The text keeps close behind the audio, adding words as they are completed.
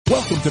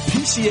Welcome to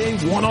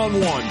PCA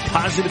One-on-One,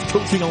 Positive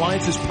Coaching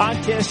Alliance's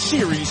podcast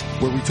series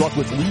where we talk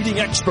with leading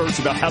experts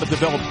about how to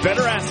develop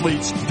better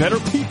athletes, better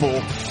people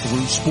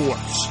through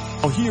sports.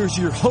 Now here's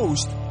your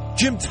host,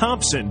 Jim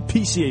Thompson,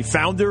 PCA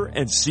founder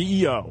and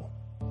CEO.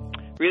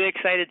 Really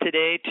excited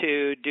today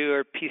to do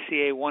our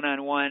PCA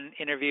One-on-One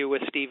interview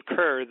with Steve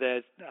Kerr,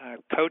 the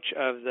coach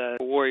of the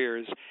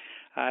Warriors.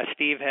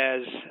 Steve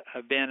has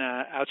been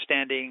an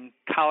outstanding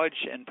college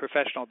and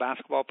professional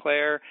basketball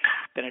player,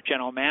 been a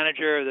general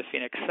manager of the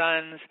Phoenix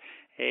Suns,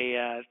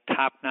 a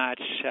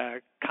top-notch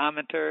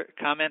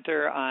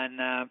commenter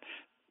on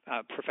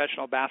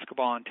professional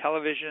basketball on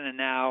television, and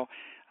now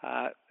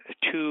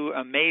 2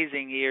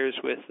 amazing years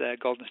with the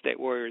Golden State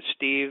Warriors.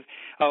 Steve,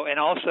 and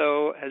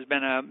also has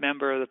been a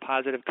member of the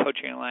Positive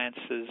Coaching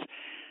Alliance's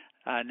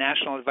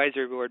National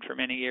Advisory Board for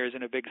many years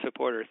and a big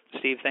supporter.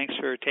 Steve, thanks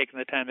for taking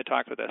the time to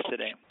talk with us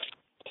today.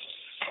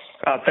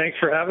 Thanks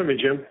for having me,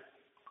 Jim.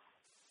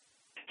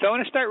 So I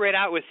want to start right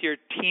out with your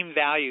team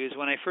values.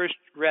 When I first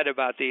read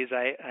about these,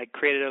 I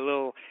created a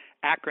little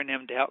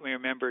acronym to help me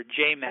remember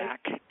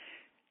JMAC: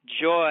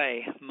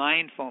 joy,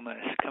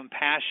 mindfulness,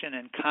 compassion,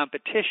 and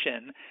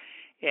competition.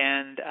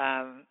 And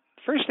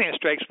first thing that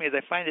strikes me is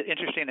I find it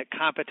interesting that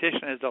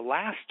competition is the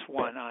last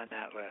one on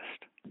that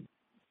list.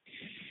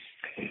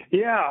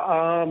 Yeah,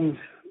 I'm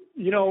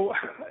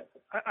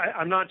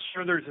not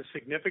sure there's a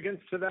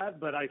significance to that,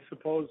 but I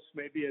suppose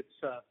maybe it's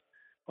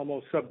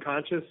almost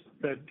subconscious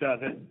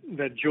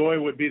that joy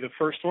would be the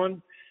first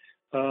one,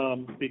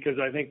 because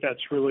I think that's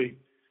really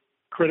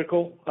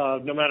critical.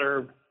 No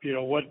matter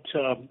what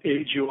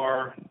age you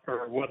are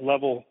or what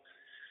level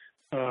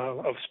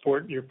of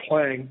sport you're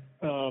playing,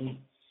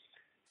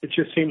 it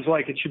just seems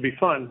like it should be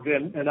fun.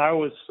 And I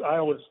always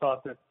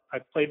thought that I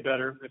played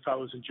better if I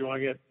was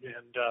enjoying it,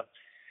 and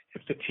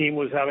if the team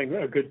was having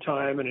a good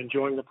time and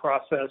enjoying the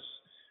process.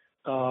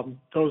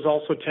 Those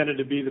also tended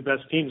to be the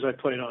best teams I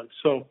played on.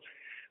 So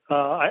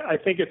I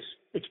think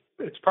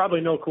it's probably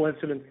no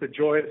coincidence that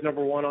joy is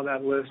number one on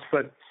that list,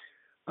 but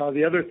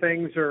the other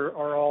things are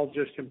all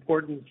just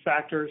important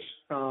factors.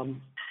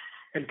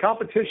 And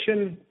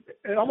competition,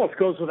 it almost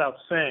goes without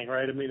saying,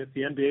 right? I mean, at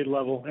the NBA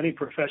level, any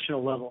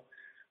professional level,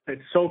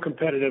 it's so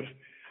competitive.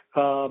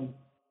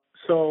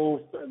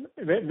 So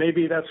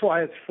maybe that's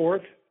why it's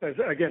fourth,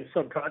 again,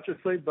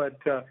 subconsciously. But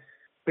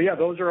yeah,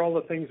 those are all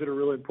the things that are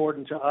really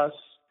important to us,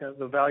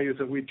 the values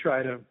that we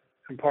try to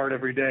impart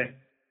every day.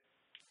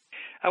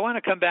 I want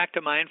to come back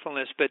to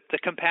mindfulness, but the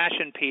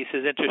compassion piece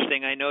is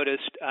interesting. I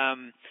noticed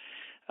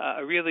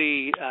a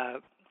really,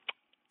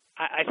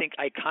 I think,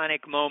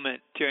 iconic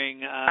moment during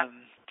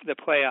the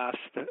playoffs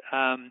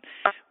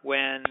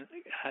when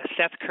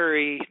Seth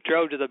Curry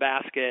drove to the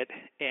basket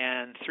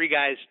and 3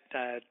 guys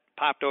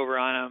popped over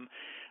on him.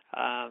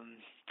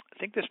 I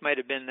think this might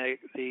have been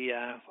the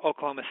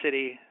Oklahoma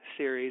City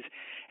series,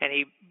 and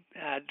he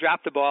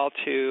dropped the ball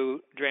to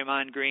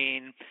Draymond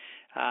Green.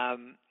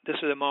 This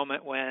was a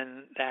moment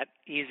when that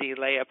easy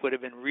layup would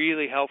have been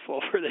really helpful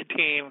for the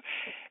team,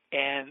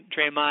 and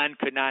Draymond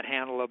could not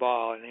handle the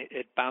ball, and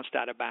it bounced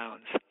out of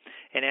bounds.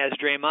 And as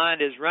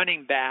Draymond is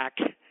running back,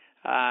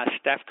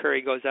 Steph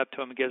Curry goes up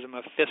to him and gives him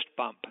a fist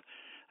bump.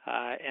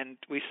 And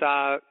we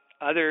saw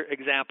other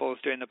examples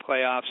during the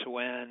playoffs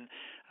when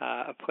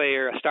a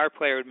star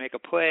player would make a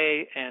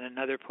play and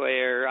another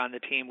player on the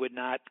team would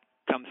not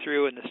come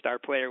through, and the star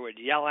player would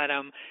yell at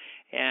him.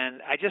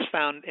 And I just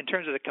found, in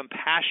terms of the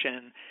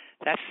compassion,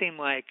 that seemed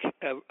like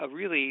a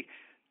really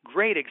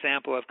great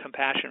example of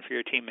compassion for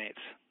your teammates.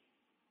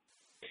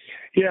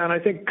 Yeah, and I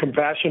think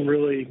compassion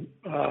really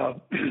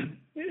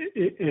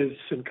is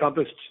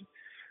encompassed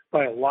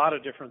by a lot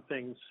of different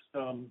things.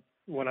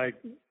 When I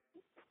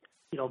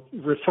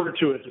refer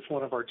to it as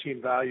one of our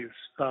team values,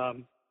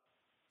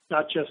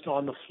 not just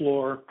on the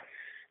floor,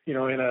 in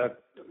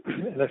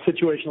a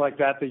situation like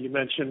that you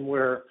mentioned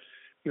where,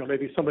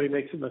 maybe somebody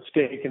makes a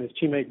mistake and his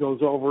teammate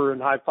goes over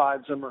and high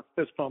fives him or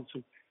fist bumps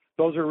him.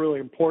 Those are really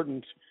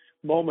important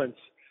moments.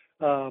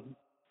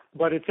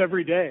 But it's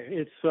every day.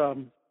 It's,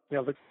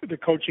 the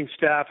coaching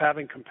staff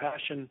having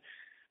compassion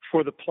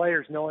for the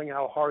players, knowing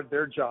how hard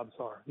their jobs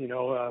are,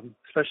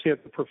 especially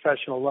at the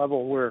professional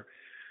level where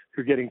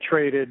you're getting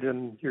traded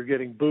and you're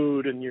getting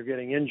booed and you're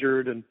getting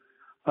injured. And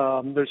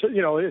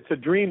it's a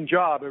dream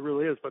job. It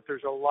really is. But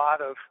there's a lot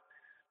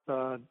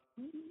of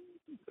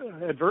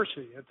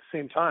adversity at the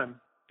same time.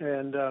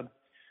 And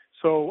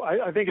so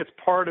I think it's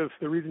part of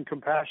the reason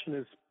compassion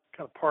is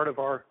kind of part of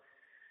our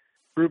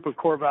group of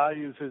core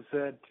values is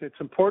that it's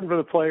important for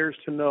the players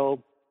to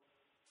know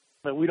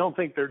that we don't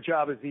think their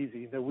job is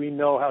easy, that we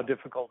know how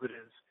difficult it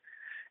is.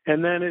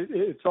 And then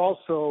it's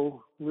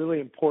also really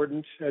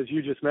important, as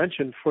you just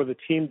mentioned, for the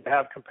team to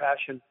have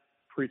compassion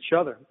for each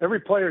other.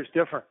 Every player is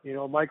different.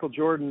 Michael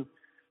Jordan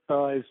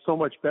is so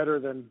much better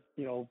than,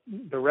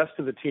 the rest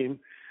of the team,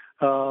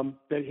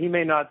 that he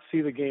may not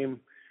see the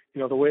game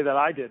the way that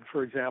I did,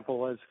 for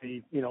example, as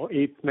the,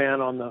 eighth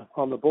man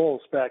on the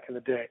Bulls back in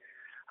the day.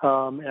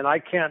 And I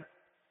can't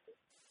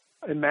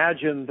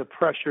imagine the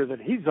pressure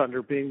that he's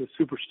under being the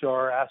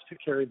superstar, asked to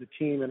carry the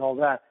team and all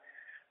that.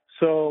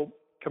 So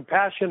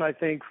compassion, I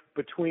think,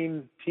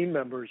 between team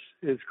members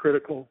is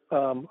critical.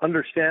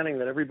 Understanding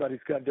that everybody's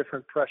got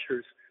different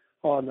pressures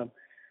on them,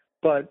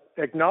 but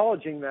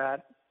acknowledging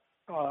that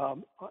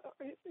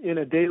in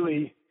a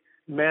daily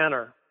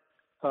manner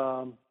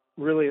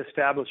really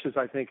establishes,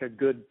 I think, a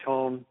good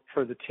tone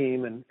for the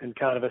team and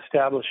kind of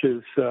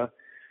establishes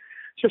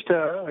just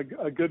a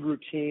good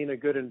routine, a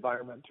good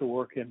environment to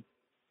work in.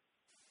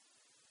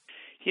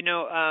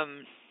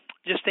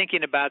 Just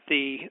thinking about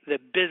the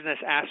business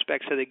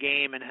aspects of the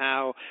game and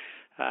how,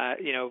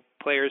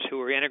 players who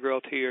were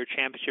integral to your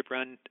championship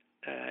run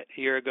a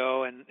year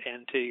ago and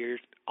to your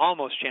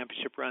almost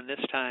championship run this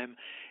time,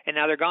 and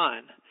now they're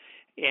gone.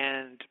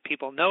 And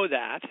people know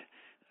that.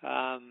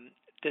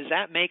 Does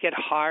that make it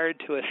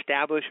hard to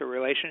establish a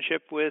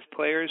relationship with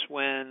players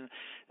when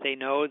they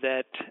know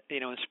that,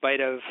 in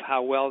spite of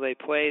how well they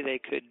play, they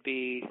could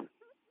be,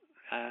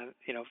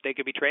 they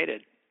could be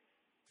traded?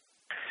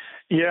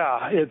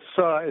 Yeah,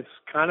 it's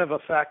kind of a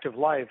fact of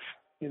life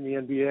in the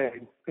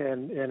NBA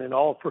and in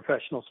all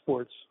professional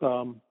sports,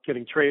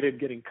 getting traded,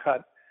 getting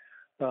cut,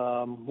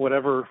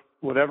 whatever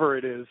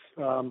it is.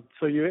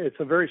 It's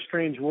a very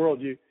strange world.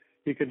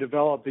 You could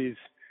develop these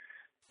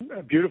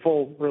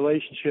beautiful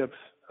relationships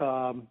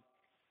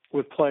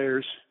with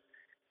players,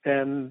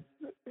 and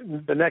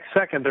the next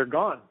second they're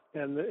gone,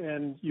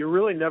 and you're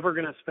really never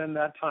going to spend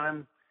that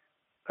time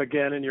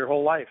again in your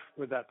whole life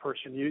with that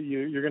person.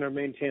 You're going to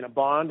maintain a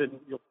bond, and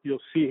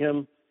you'll see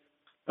him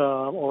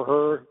or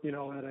her,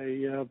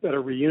 at a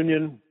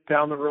reunion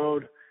down the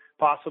road,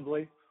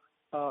 possibly.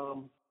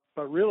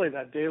 But really,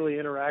 that daily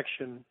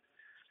interaction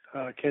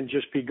can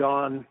just be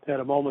gone at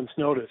a moment's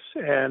notice.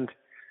 And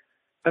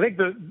I think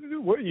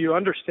you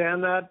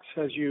understand that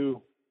as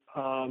you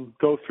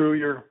go through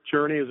your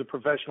journey as a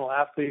professional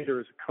athlete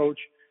or as a coach.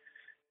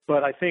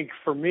 But I think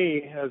for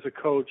me as a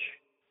coach,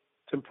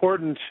 it's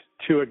important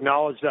to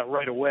acknowledge that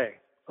right away.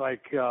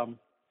 Like,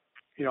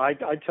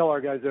 I tell our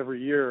guys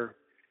every year,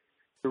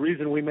 the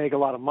reason we make a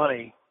lot of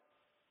money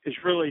is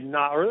really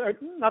not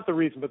the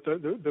reason, but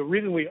the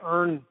reason we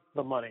earn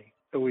the money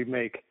that we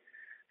make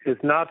is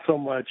not so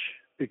much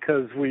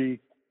because we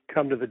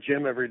come to the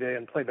gym every day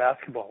and play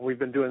basketball. We've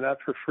been doing that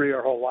for free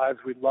our whole lives.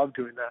 We love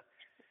doing that.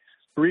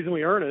 The reason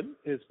we earn it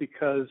is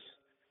because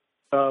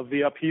of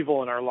the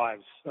upheaval in our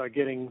lives,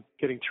 getting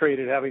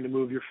traded, having to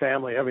move your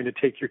family, having to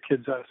take your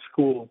kids out of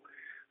school,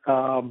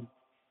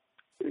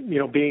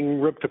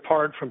 being ripped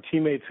apart from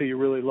teammates who you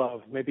really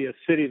love, maybe a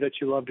city that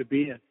you love to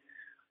be in.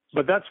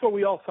 But that's what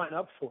we all sign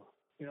up for.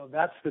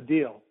 That's the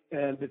deal.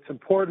 And it's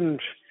important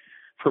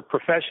for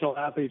professional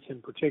athletes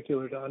in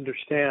particular to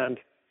understand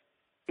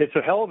it's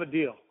a hell of a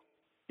deal.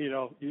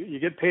 You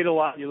get paid a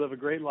lot, you live a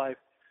great life,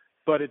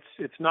 but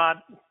it's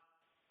not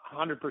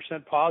 100%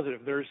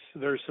 positive. There's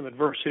some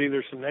adversity,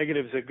 there's some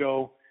negatives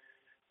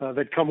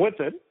that come with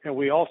it, and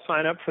we all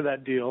sign up for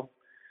that deal.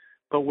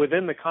 But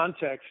within the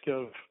context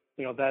of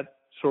that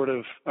sort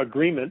of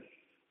agreement,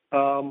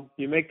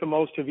 you make the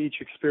most of each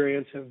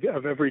experience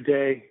of every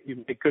day.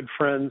 You make good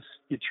friends.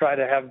 You try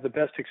to have the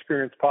best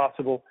experience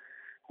possible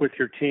with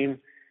your team,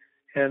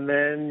 and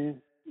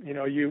then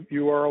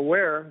you are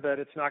aware that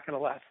it's not going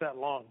to last that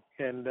long,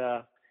 and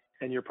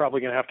you're probably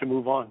going to have to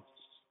move on.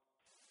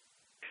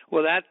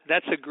 Well,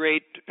 that's a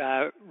great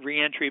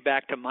reentry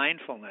back to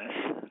mindfulness.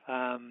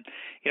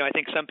 I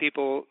think some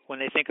people, when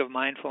they think of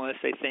mindfulness,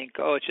 they think,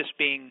 it's just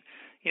being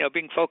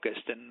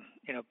focused and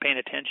paying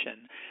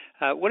attention.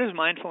 What does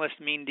mindfulness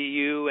mean to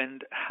you,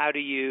 and how do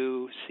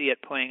you see it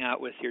playing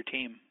out with your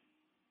team?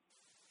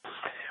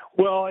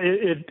 Well,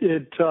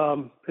 it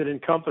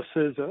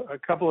encompasses a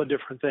couple of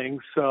different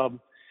things.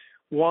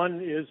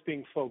 One is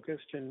being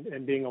focused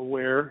and being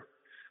aware,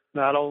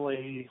 not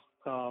only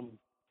of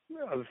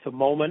the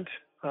moment,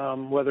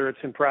 whether it's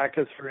in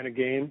practice or in a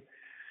game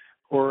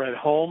or at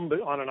home, but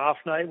on an off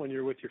night when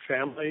you're with your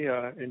family,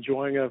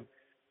 enjoying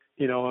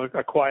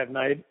a quiet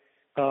night.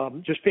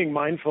 Just being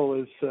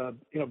mindful is,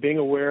 being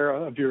aware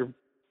of your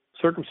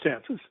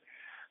circumstances.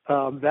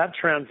 That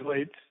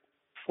translates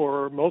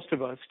for most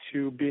of us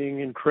to being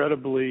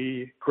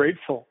incredibly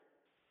grateful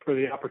for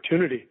the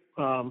opportunity.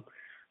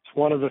 It's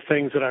one of the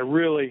things that I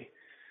really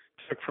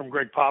took from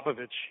Greg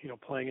Popovich,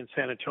 playing in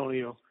San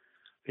Antonio.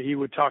 He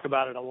would talk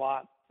about it a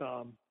lot.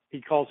 He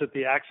calls it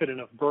the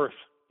accident of birth.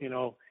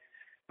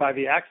 By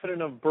the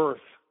accident of birth,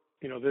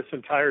 this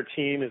entire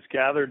team is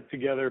gathered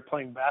together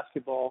playing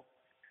basketball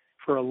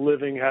for a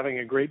living, having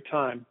a great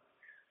time.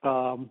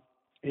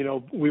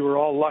 We were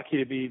all lucky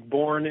to be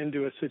born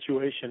into a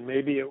situation.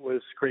 Maybe it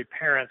was great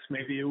parents.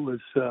 Maybe it was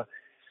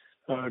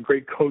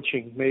great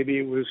coaching. Maybe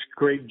it was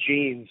great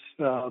genes.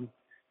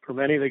 For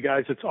many of the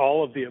guys, it's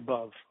all of the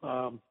above.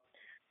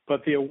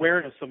 But the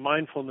awareness, the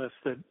mindfulness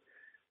that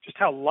just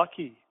how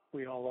lucky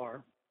we all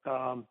are.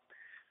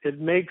 It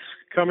makes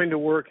coming to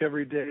work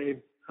every day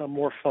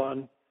more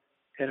fun,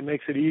 and it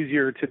makes it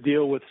easier to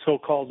deal with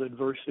so-called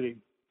adversity.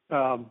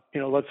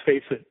 Let's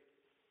face it,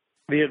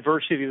 the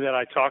adversity that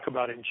I talk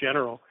about in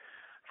general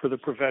for the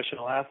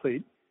professional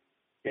athlete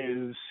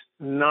is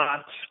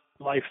not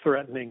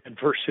life-threatening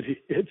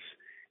adversity.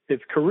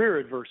 It's career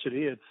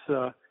adversity.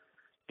 It's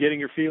getting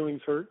your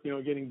feelings hurt,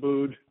 getting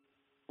booed,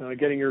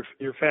 getting your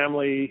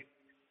family,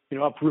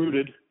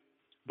 uprooted,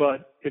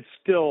 but it's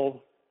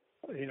still,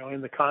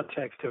 in the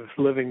context of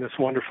living this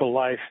wonderful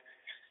life.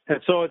 And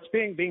so it's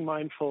being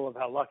mindful of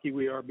how lucky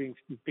we are, being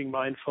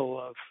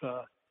mindful of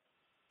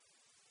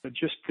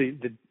just the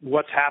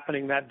what's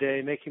happening that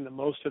day, making the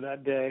most of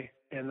that day.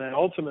 And then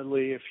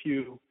ultimately, if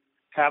you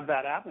have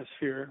that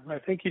atmosphere, I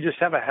think you just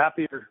have a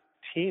happier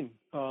team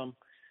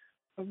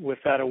with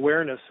that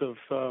awareness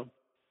of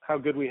how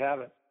good we have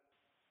it.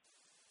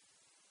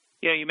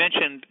 You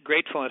mentioned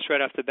gratefulness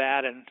right off the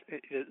bat, and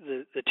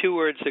the two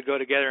words that go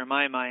together in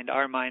my mind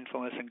are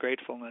mindfulness and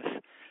gratefulness.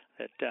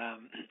 That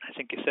I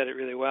think you said it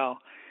really well.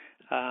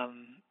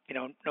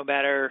 No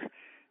matter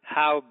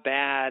how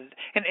bad,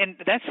 and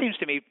that seems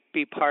to me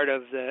be part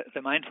of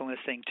the mindfulness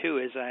thing too.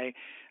 Is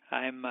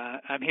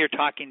I'm here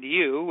talking to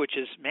you, which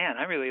is, man,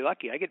 I'm really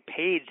lucky. I get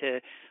paid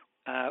to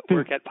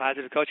work at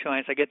Positive Coaching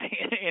Alliance. I get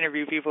to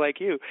interview people like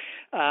you.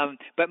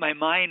 But my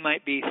mind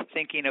might be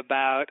thinking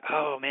about,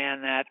 oh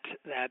man, that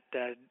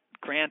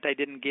grant I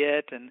didn't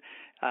get, and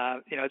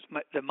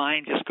the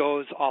mind just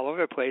goes all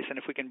over the place. And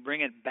if we can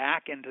bring it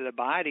back into the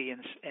body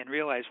and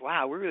realize,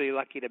 wow, we're really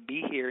lucky to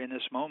be here in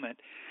this moment.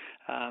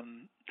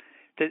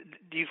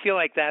 Do you feel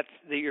like that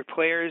your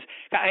players?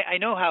 I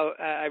know how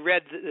I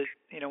read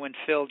that, when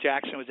Phil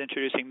Jackson was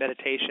introducing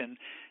meditation,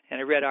 and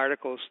I read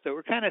articles that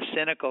were kind of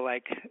cynical,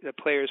 like the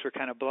players were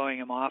kind of blowing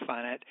him off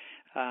on it.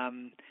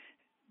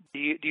 Do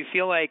you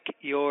feel like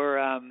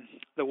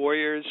the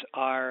Warriors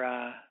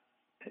are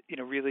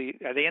really,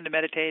 are they into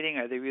meditating?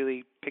 Are they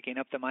really picking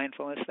up the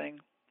mindfulness thing?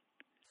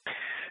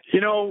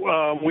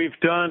 We've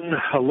done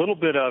a little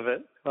bit of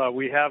it.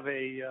 We have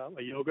a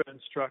yoga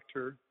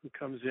instructor who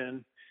comes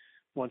in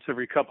once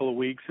every couple of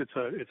weeks.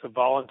 It's a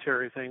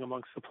voluntary thing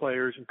amongst the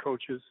players and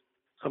coaches.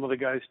 Some of the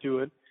guys do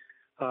it.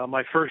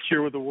 My first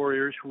year with the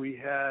Warriors, we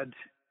had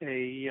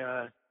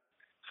a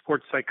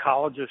sports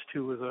psychologist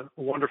who was a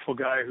wonderful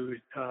guy who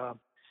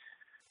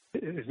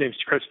his name's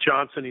Chris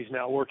Johnson. He's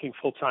now working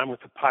full time with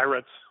the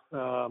Pirates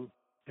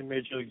in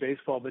Major League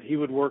Baseball, but he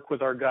would work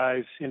with our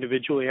guys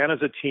individually and as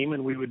a team,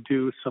 and we would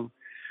do some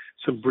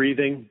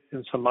breathing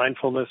and some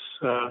mindfulness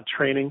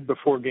training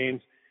before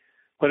games.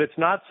 But it's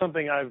not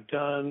something I've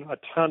done a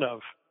ton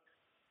of.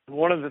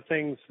 One of the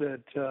things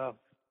that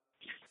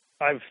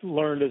I've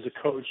learned as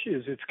a coach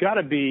is it's got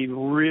to be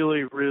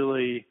really,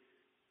 really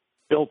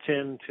built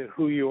into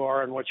who you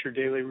are and what your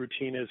daily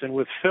routine is. And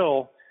with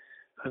Phil,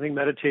 I think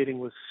meditating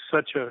was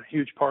such a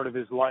huge part of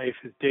his life,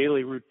 his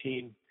daily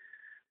routine,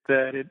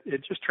 that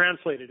it just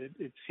translated.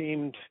 It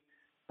seemed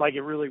like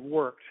it really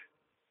worked.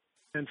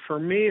 And for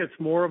me, it's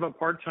more of a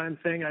part-time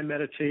thing. I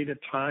meditate at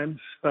times.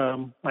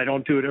 I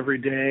don't do it every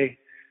day.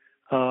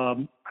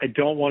 I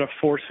don't want to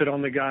force it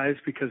on the guys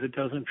because it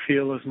doesn't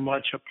feel as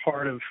much a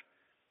part of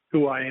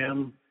who I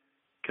am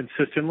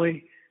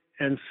consistently.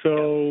 And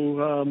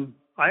so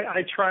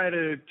I try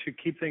to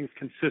keep things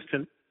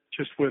consistent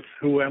just with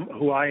who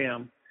I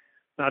am,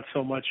 not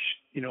so much,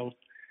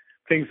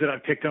 things that I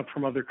picked up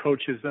from other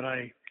coaches that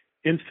I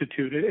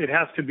institute. It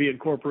has to be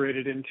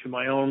incorporated into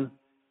my own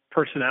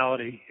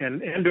personality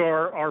and to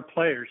our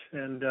players.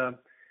 And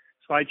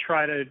so I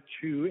try to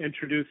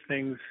introduce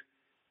things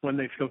when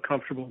they feel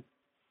comfortable.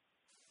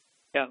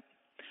 Yeah.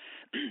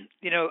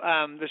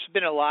 There's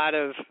been a lot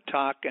of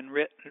talk and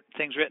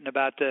things written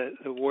about the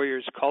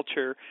Warriors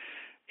culture,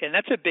 and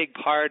that's a big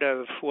part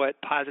of what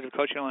Positive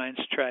Coaching Alliance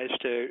tries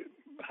to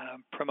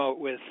promote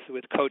with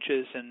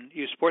coaches and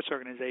youth sports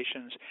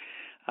organizations.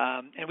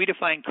 And we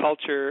define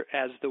culture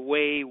as the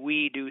way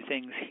we do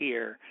things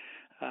here,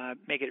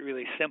 make it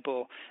really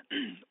simple.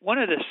 One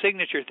of the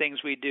signature things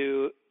we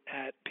do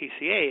at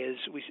PCA is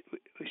we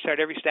start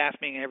every staff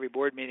meeting and every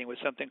board meeting with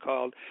something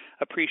called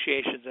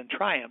appreciations and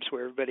triumphs,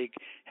 where everybody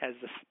has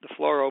the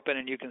floor open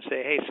and you can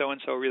say, hey,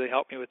 so-and-so really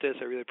helped me with this,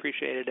 I really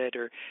appreciated it,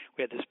 or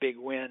we had this big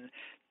win.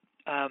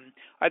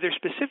 Are there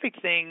specific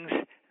things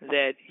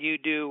that you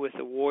do with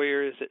the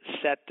Warriors that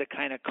set the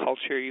kind of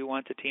culture you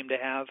want the team to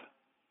have?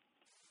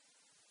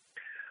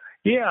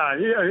 Yeah,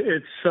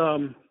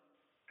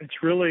 it's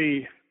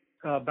really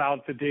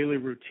about the daily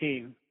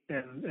routine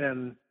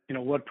and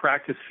what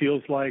practice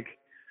feels like,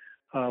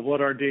 what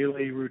our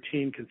daily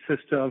routine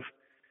consists of.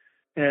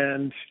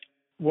 And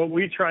what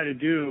we try to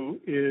do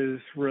is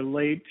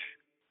relate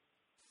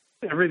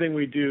everything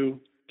we do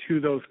to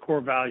those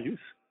core values.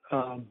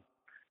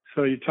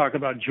 So you talk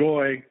about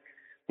joy.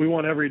 We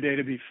want every day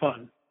to be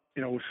fun,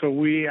 so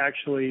we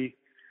actually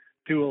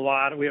do a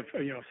lot. We have,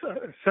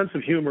 a sense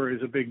of humor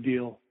is a big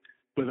deal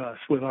with us,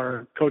 with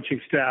our coaching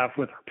staff,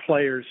 with our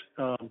players.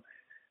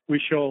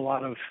 We show a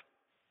lot of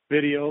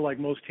video like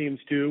most teams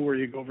do where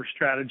you go over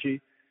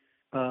strategy.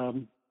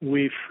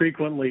 We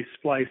frequently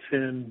splice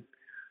in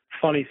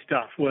funny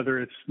stuff, whether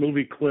it's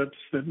movie clips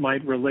that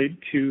might relate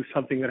to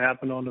something that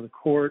happened onto the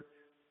court,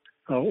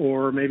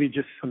 or maybe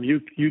just some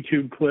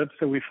YouTube clips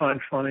that we find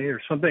funny, or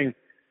something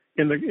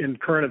in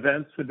current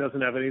events that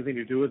doesn't have anything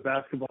to do with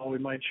basketball we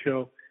might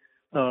show.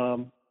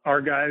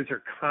 Our guys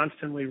are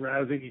constantly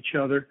rousing each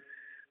other,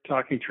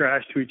 talking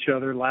trash to each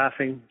other,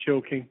 laughing,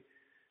 joking.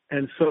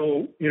 And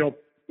so,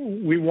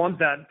 we want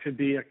that to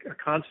be a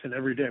constant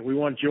every day. We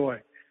want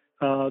joy.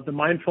 The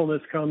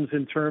mindfulness comes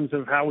in terms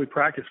of how we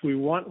practice.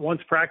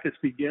 Once practice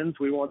begins,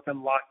 we want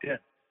them locked in.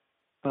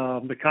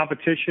 The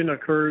competition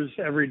occurs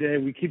every day.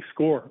 We keep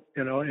score,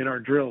 in our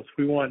drills.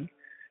 We want,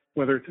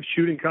 whether it's a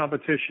shooting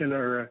competition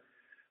or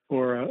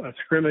a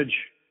scrimmage,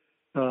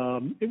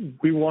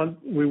 we want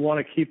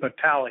to keep a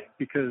tally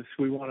because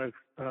we want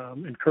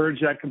to encourage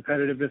that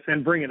competitiveness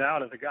and bring it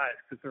out of the guys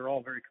because they're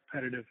all very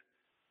competitive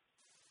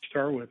to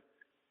start with.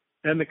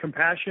 And the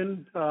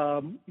compassion,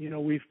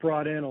 we've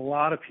brought in a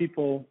lot of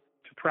people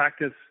to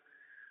practice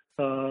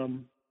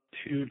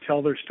to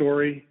tell their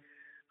story.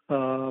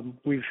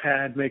 We've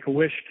had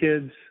Make-A-Wish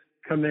kids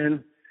come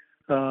in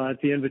at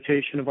the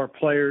invitation of our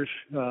players.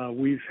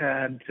 We've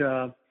had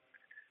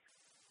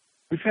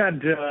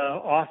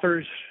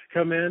authors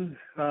come in.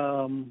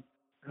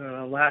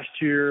 Last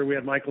year, we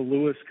had Michael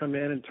Lewis come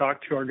in and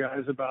talk to our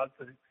guys about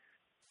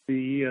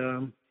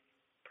the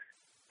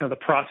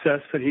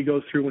process that he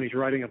goes through when he's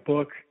writing a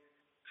book.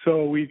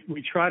 So we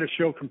try to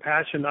show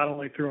compassion not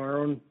only through our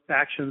own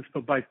actions,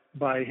 but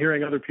by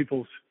hearing other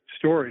people's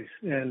stories.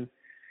 And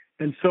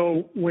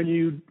so when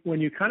you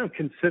kind of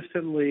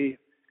consistently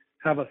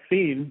have a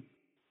theme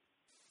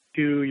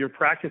to your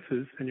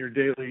practices and your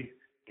daily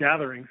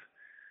gatherings,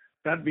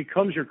 that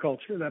becomes your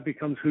culture. That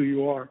becomes who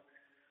you are.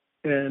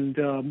 And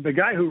the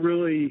guy who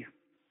really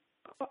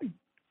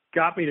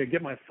got me to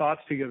get my thoughts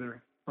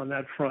together on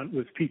that front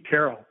was Pete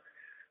Carroll.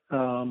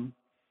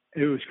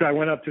 I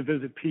went up to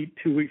visit Pete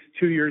 2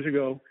 years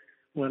ago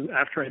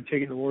after I'd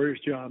taken the Warriors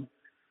job,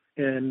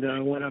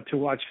 and went up to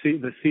watch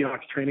the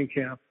Seahawks training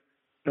camp.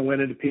 I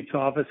went into Pete's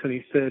office and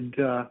he said,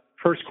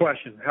 first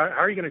question, how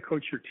are you going to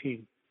coach your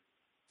team?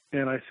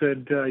 And I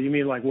said, you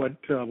mean like what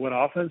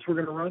offense we're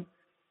going to run?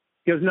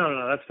 He goes,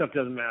 no, that stuff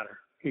doesn't matter.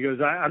 He goes,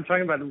 I'm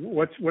talking about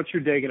what's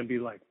your day going to be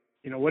like?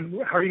 How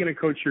are you going to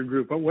coach your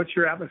group? What's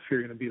your atmosphere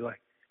going to be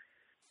like?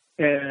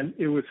 And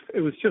it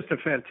was just a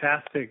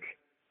fantastic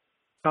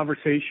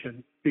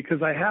conversation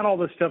because I had all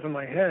this stuff in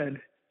my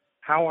head,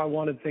 how I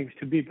wanted things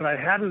to be, but I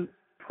hadn't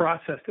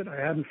processed it. I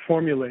hadn't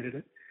formulated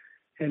it.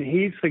 And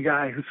he's the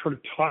guy who sort of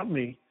taught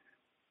me,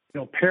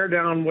 pare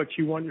down what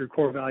you want your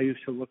core values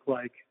to look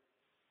like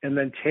and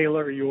then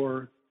tailor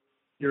your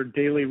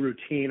daily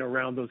routine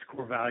around those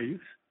core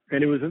values.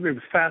 And it was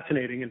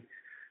fascinating.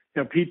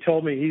 And, Pete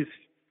told me he's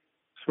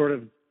sort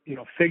of,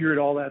 figured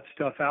all that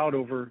stuff out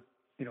over,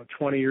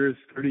 20 years,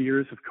 30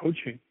 years of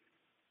coaching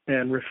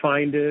and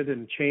refined it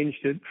and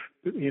changed it,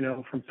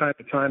 from time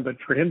to time. But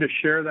for him to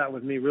share that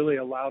with me really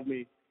allowed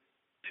me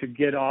to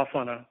get off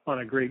on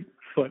a great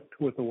foot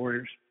with the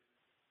Warriors.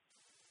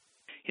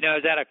 I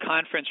was at a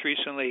conference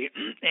recently,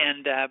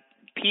 and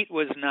Pete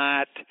was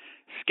not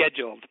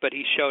scheduled, but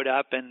he showed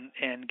up and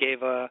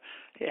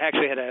he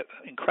actually had an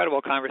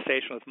incredible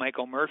conversation with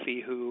Michael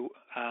Murphy, who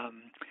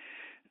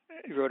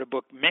wrote a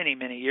book many,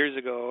 many years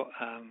ago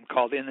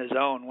called In the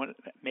Zone,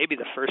 maybe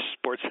the first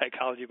sports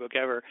psychology book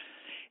ever.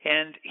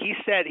 And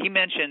he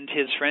mentioned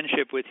his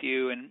friendship with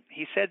you, and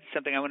he said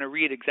something. I want to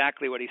read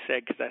exactly what he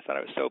said because I thought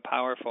it was so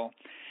powerful.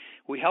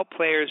 We help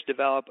players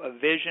develop a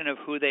vision of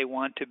who they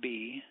want to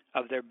be,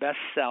 of their best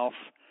self,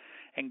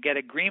 and get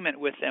agreement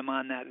with them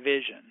on that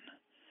vision.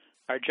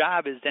 Our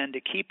job is then to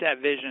keep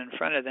that vision in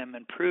front of them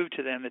and prove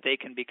to them that they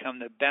can become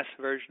the best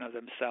version of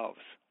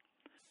themselves.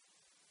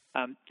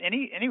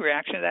 Any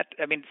reaction to that?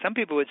 I mean, some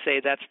people would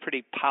say that's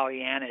pretty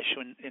Pollyannish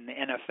in the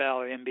NFL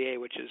or NBA,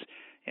 which is,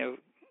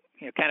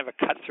 kind of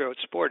a cutthroat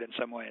sport in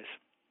some ways.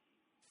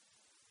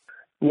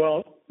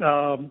 Well,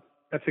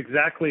 that's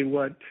exactly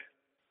what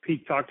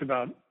Pete talked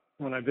about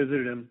when I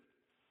visited him.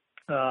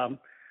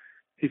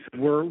 He said,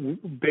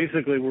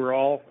 we're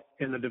all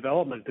in the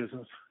development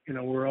business.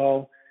 We're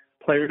all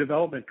player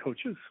development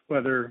coaches,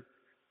 whether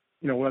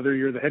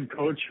you're the head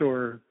coach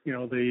or,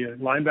 the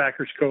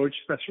linebackers coach,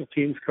 special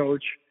teams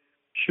coach,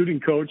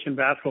 shooting coach in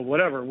basketball,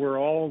 whatever. We're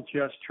all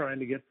just trying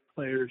to get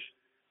players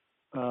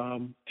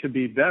to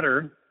be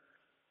better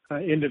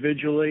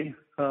individually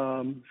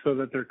so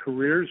that their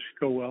careers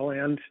go well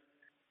and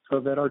so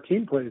that our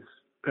team plays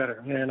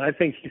better. And I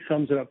think he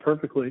sums it up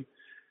perfectly.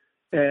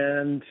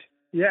 And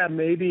yeah,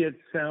 maybe it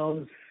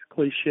sounds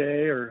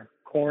cliche or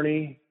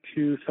corny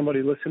to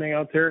somebody listening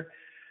out there,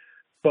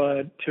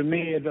 but to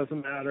me, it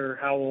doesn't matter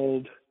how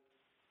old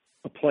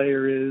a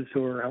player is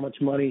or how much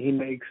money he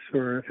makes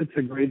or if it's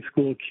a grade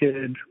school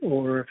kid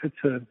or if it's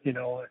a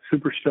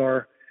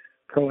superstar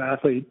pro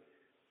athlete.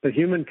 The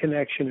human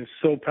connection is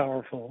so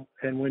powerful.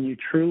 And when you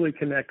truly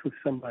connect with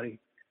somebody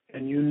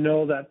and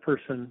that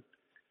person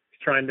is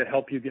trying to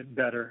help you get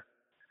better,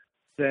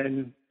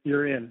 then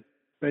you're in.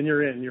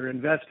 You're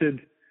invested.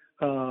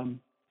 And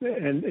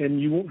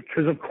you,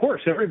 because of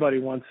course everybody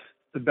wants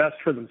the best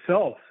for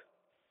themselves.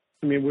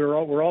 I mean, we're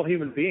all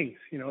human beings.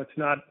 That's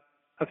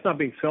not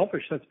being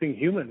selfish. That's being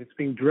human. It's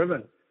being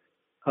driven.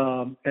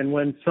 And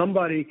when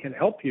somebody can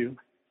help you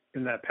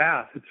in that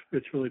path,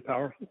 it's really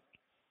powerful.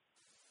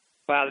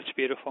 Wow, that's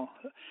beautiful.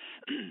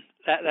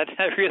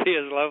 That really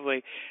is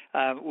lovely.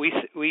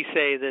 We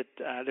say that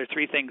there are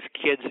three things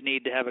kids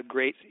need to have a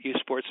great youth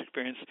sports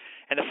experience,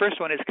 and the first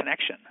one is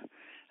connection.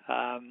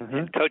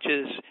 And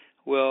coaches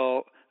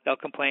they'll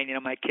complain,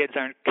 my kids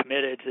aren't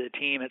committed to the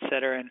team, et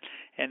cetera,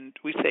 and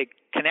we say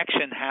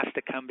connection has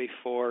to come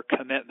before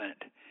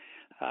commitment.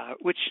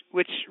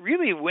 Which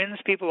really wins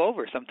people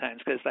over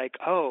sometimes, because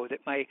that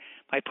my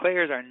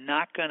players are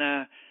not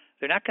gonna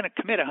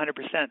commit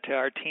 100% to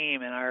our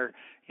team and our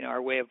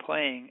way of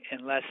playing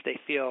unless they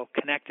feel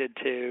connected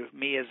to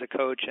me as a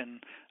coach and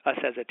us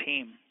as a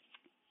team.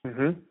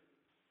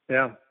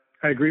 Yeah,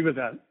 I agree with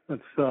that.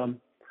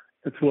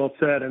 That's well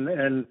said.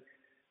 And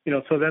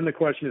so then the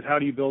question is, how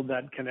do you build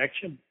that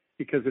connection?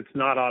 Because it's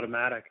not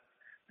automatic.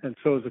 And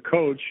so as a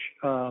coach,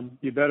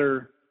 you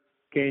better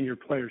gain your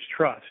players'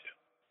 trust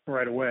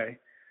right away.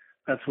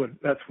 That's what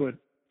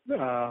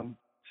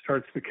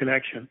starts the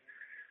connection.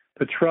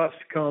 The trust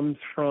comes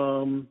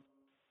from,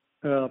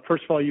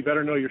 first of all, you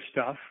better know your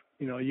stuff.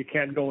 You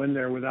can't go in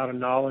there without a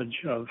knowledge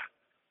of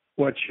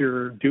what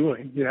you're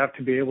doing. You have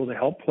to be able to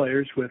help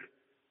players with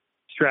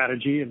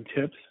strategy and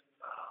tips.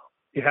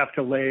 You have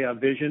to lay a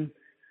vision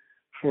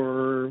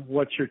for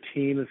what your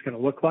team is going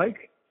to look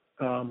like,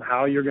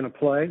 how you're going to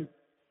play.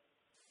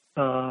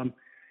 And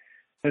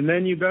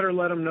then you better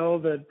let them know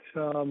that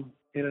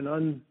in an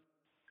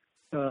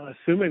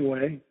unassuming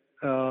way,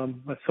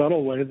 a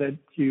subtle way, that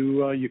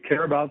you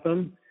care about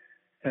them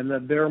and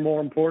that they're more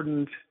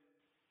important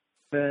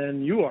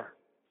than you are.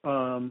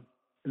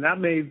 And that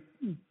may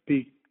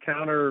be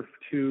counter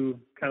to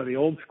kind of the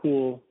old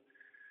school,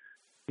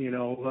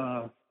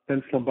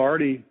 Vince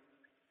Lombardi,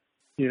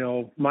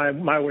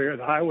 my way or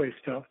the highway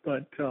stuff.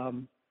 But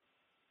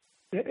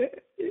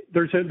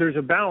there's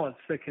a balance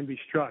that can be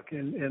struck,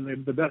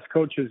 and the best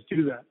coaches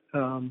do that.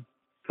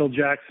 Phil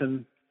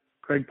Jackson,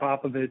 Greg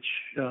Popovich,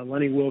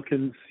 Lenny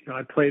Wilkins.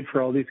 I played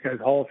for all these guys,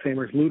 Hall of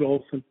Famers, Lute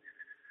Olson.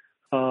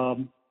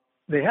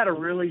 They had a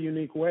really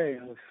unique way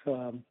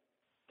of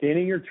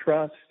gaining your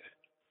trust,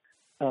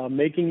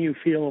 making you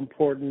feel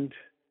important,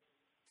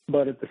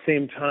 but at the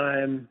same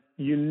time,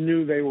 you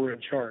knew they were in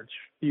charge.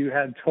 You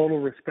had total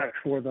respect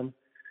for them,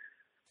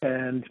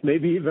 and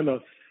maybe even a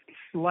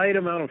slight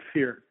amount of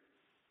fear.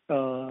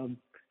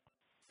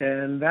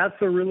 And that's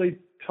a really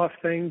tough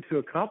thing to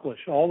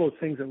accomplish, all those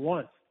things at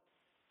once.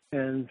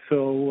 And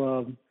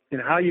so,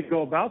 how you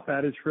go about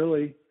that is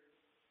really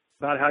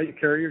about how you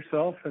carry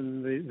yourself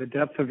and the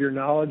depth of your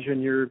knowledge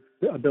and your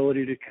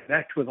ability to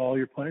connect with all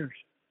your players.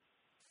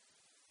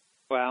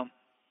 Wow.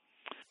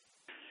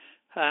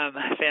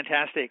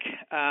 Fantastic.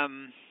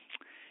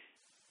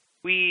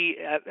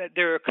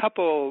 There are a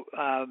couple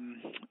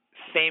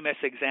famous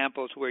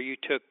examples where you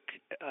took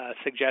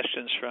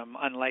suggestions from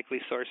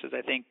unlikely sources.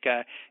 I think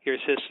your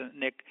assistant,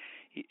 Nick,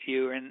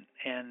 you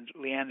and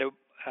Leandro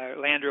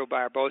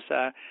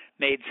Barbosa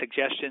made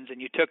suggestions,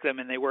 and you took them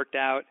and they worked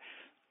out.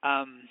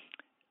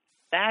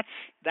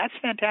 That's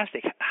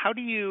fantastic. How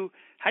do you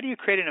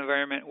create an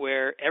environment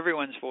where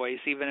everyone's voice,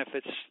 even if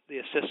it's the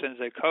assistant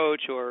as a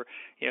coach or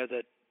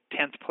the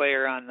 10th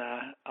player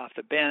off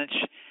the bench,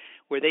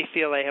 where they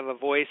feel they have a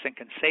voice and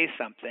can say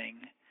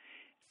something,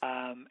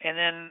 and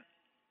then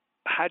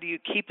how do you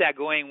keep that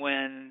going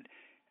when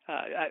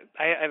I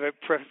have a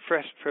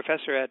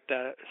professor at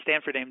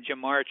Stanford named Jim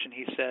March, and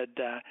he said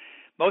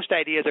most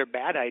ideas are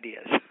bad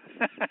ideas.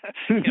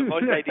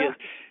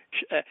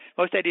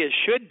 Most ideas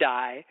should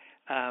die.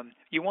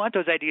 You want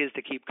those ideas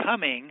to keep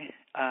coming,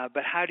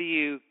 but how do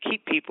you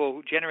keep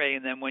people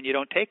generating them when you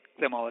don't take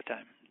them all the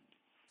time?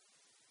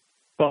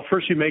 Well,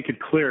 first you make it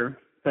clear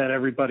that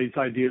everybody's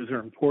ideas are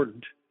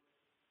important.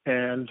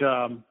 And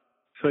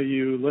so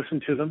you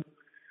listen to them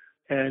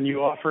and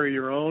you offer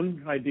your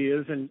own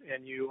ideas, and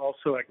you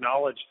also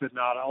acknowledge that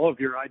not all of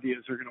your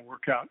ideas are going to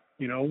work out.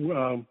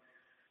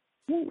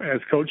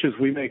 As coaches,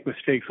 we make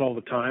mistakes all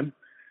the time.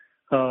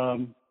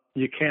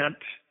 You can't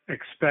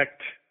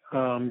expect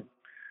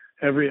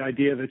every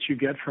idea that you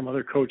get from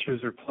other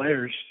coaches or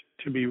players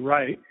to be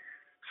right.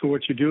 So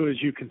what you do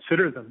is you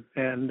consider them.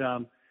 And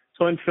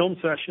so in film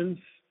sessions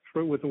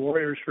with the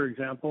Warriors, for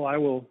example, I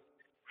will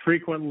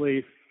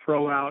frequently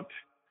throw out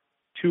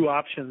two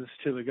options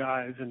to the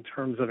guys in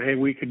terms of, hey,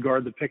 we could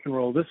guard the pick and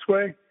roll this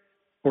way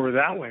or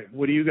that way.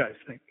 What do you guys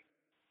think?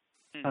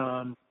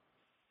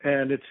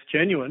 And it's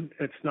genuine.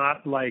 It's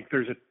not like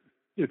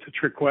it's a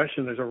trick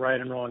question. There's a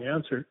right and wrong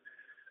answer.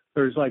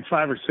 There's like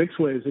 5 or 6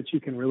 ways that you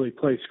can really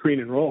play screen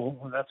and roll,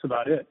 and that's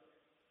about it.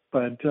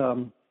 But,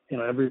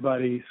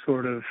 everybody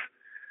sort of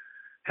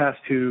has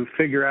to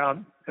figure out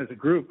as a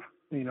group,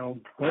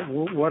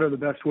 what are the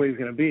best ways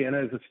going to be. And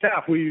as a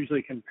staff, we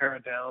usually can pare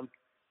it down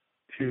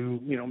to,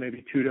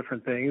 maybe 2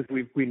 different things.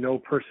 We know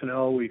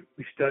personnel. We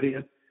study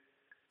it.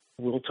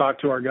 We'll talk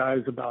to our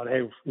guys about,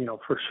 hey,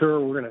 for sure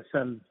we're going to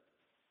send,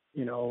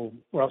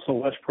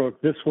 Russell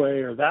Westbrook this way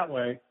or that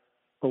way.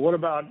 But what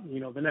about,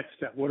 the next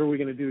step? What are we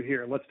going to do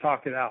here? Let's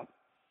talk it out.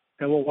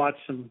 And we'll watch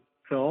some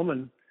film,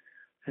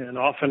 and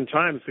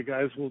oftentimes the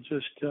guys will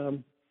just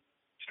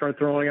start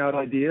throwing out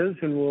ideas,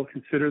 and we'll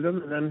consider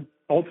them, and then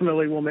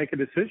ultimately we'll make a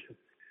decision.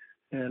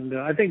 And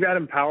I think that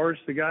empowers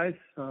the guys.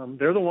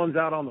 They're the ones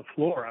out on the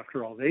floor,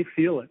 after all. They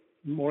feel it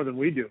more than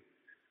we do.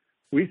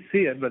 We see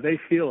it, but they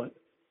feel it.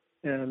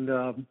 And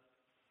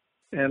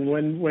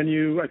when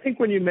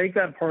you make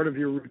that part of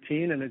your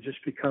routine and it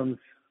just becomes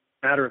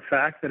matter of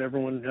fact that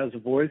everyone has a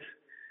voice,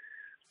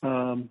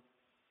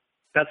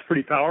 that's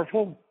pretty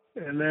powerful.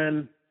 And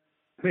then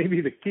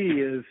maybe the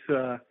key is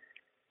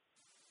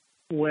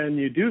when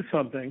you do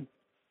something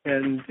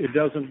and it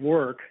doesn't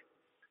work,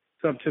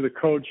 it's up to the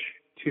coach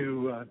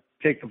to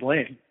take the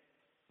blame,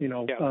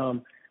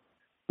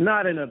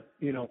 not in a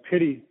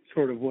pity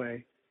sort of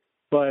way,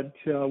 but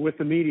with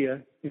the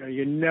media,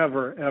 you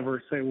never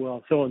ever say,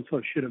 well,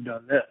 so-and-so should have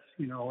done this,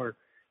 or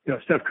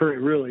Steph Curry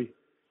really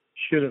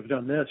should have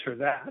done this or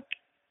that.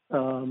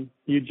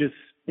 You just,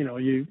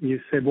 you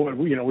say, boy,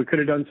 we could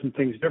have done some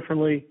things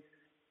differently.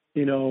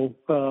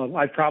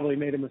 I probably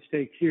made a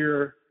mistake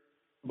here,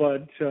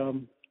 but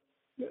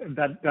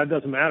that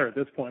doesn't matter at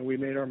this point. We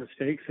made our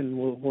mistakes, and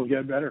we'll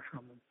get better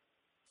from them.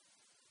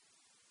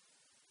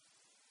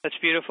 That's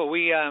beautiful.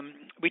 We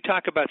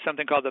talk about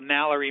something called the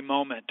Mallory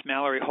moment.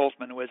 Mallory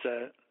Holtman was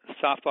a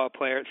softball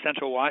player at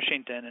Central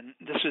Washington, and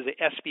this was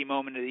the ESPY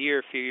moment of the year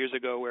a few years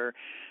ago, where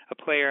a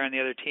player on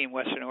the other team,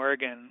 Western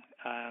Oregon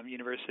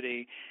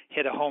University,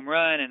 hit a home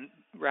run and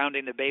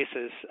rounding the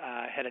bases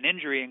had an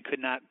injury and could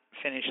not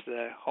finish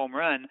the home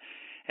run.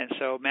 And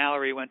so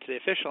Mallory went to the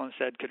official and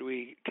said, could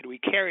we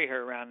carry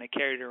her around? They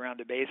carried her around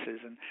the bases.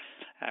 And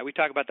we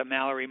talk about the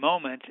Mallory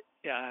moment,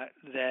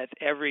 that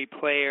every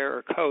player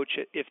or coach,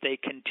 if they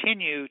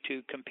continue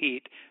to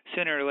compete,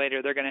 sooner or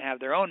later they're going to have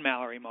their own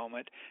Mallory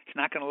moment. It's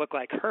not going to look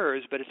like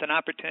hers, but it's an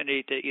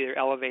opportunity to either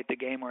elevate the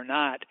game or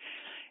not.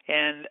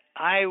 And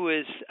I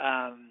was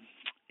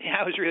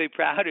really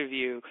proud of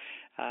you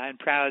and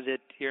proud that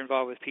you're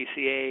involved with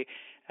PCA.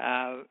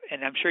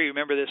 And I'm sure you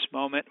remember this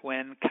moment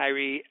when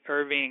Kyrie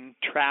Irving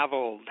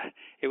traveled.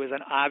 It was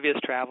an obvious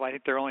travel. I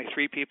think there were only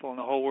 3 people in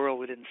the whole world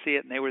who didn't see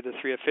it, and they were the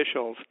 3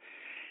 officials.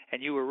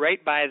 And you were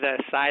right by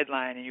the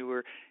sideline, and you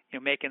were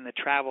making the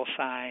travel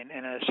sign.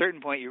 And at a certain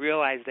point, you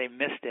realized they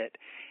missed it,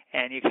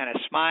 and you kind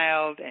of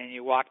smiled and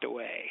you walked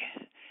away.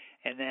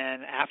 And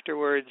then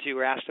afterwards, you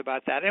were asked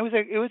about that. And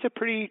it was a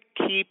pretty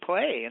key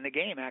play in the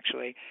game,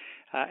 actually.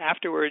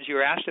 Afterwards, you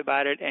were asked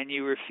about it, and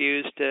you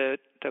refused to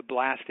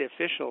blast the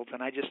officials.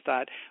 And I just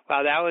thought,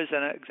 wow, that was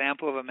an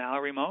example of a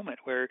Mallory moment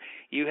where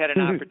you had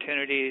an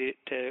opportunity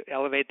to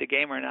elevate the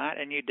game or not,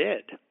 and you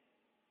did.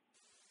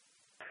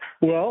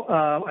 Well,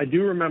 I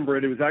do remember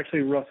it. It was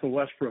actually Russell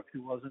Westbrook. It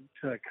wasn't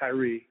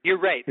Kyrie. You're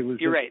right.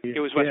 You're right. It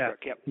was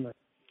Westbrook. Yep.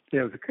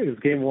 Yeah, it was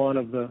game 1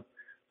 of the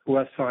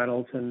West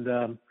Finals,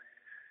 and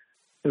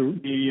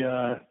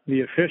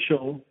the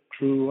official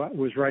who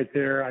was right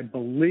there, I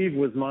believe,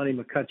 was Monty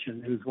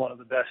McCutcheon, who's one of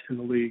the best in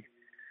the league,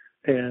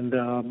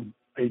 and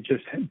he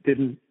just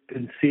didn't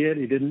see it.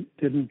 He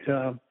didn't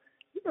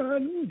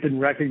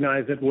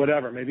recognize it.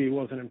 Whatever. Maybe he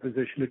wasn't in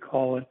position to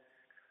call it.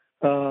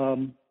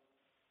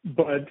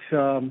 But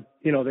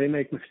they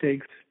make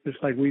mistakes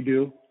just like we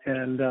do.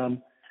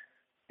 And,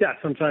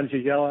 sometimes you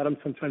yell at them.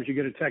 Sometimes you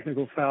get a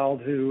technical foul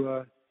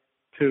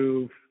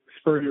to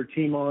spur your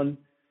team on.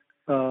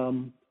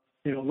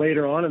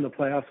 Later on in the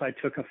playoffs, I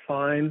took a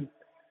fine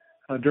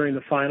during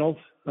the finals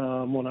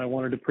when I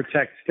wanted to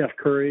protect Steph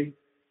Curry.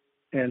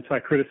 And so I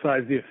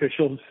criticized the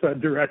officials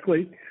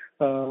directly.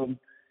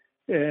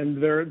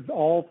 And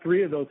all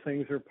 3 of those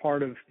things are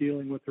part of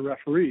dealing with the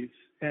referees.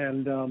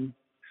 And,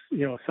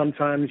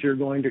 sometimes you're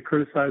going to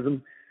criticize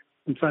them,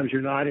 sometimes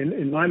you're not.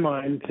 In my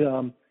mind,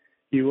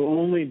 you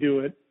only do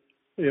it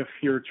if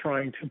you're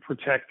trying to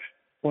protect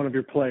one of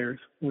your players,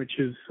 which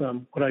is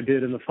what I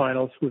did in the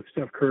finals with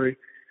Steph Curry.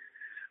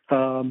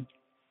 The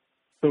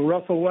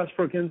Russell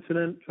Westbrook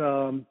incident,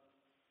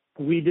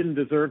 we didn't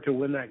deserve to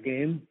win that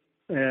game.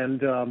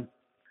 And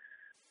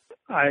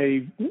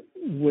I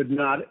would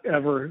not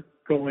ever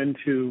go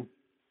into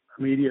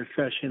a media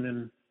session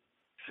and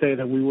say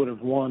that we would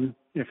have won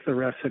if the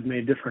refs had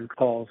made different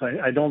calls.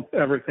 I don't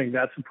ever think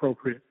that's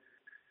appropriate.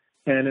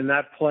 And in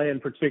that play in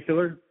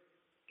particular,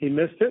 he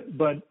missed it,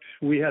 but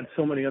we had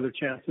so many other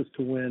chances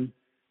to win.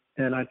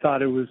 And I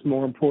thought it was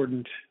more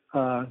important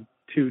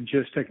to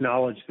just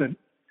acknowledge that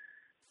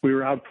we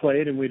were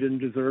outplayed and we didn't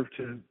deserve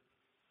to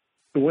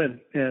win.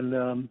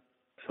 And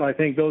so I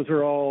think those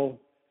are all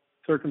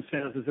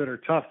circumstances that are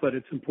tough, but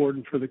it's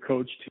important for the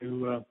coach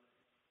to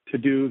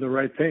do the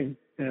right thing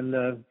and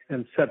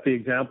set the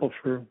example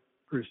for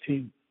his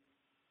team.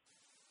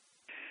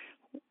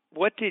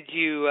 What did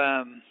you,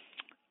 I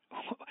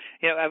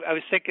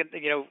was thinking,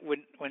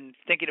 when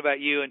thinking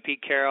about you and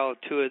Pete Carroll,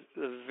 2 of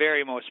the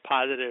very most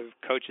positive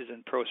coaches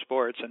in pro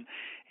sports,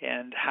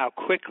 and how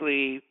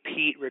quickly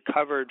Pete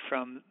recovered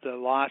from the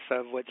loss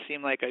of what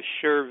seemed like a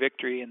sure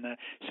victory in the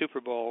Super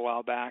Bowl a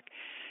while back.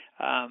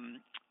 And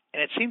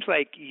it seems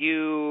like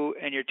you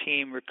and your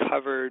team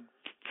recovered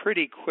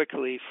pretty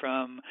quickly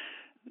from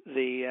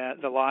the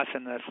loss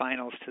in the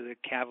finals to the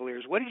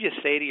Cavaliers. What did you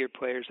say to your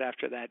players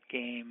after that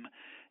game?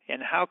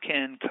 And how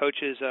can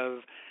coaches of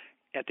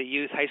at the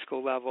youth high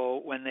school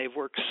level when they've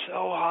worked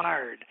so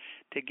hard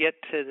to get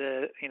to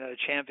the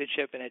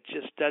championship and it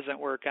just doesn't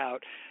work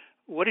out.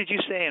 What did you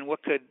say, and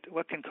what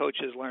can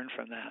coaches learn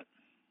from that?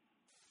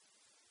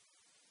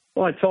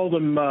 Well, I told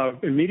them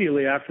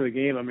immediately after the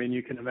game. I mean,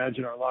 you can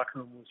imagine our locker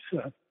room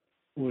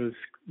was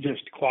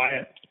just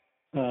quiet,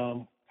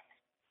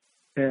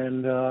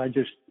 and I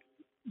just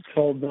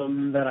told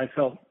them that I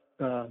felt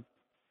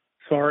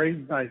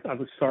sorry. I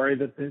was sorry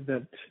that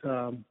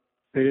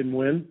they didn't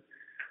win.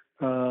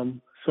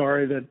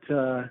 Sorry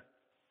that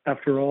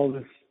after all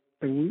this,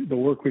 the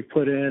work we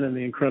put in and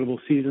the incredible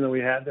season that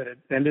we had, that it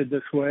ended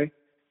this way.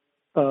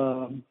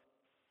 But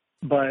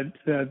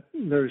that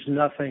there's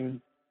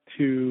nothing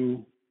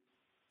to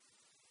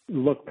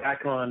look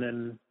back on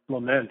and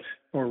lament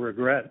or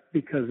regret,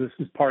 because this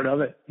is part of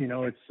it.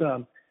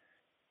 It's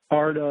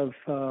part of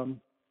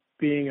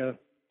being a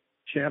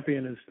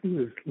champion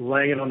is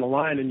laying it on the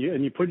line, and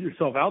you put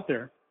yourself out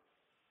there.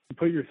 You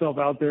put yourself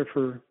out there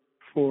for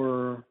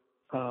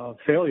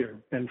failure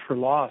and for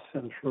loss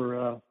and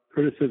for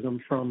criticism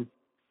from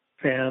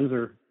fans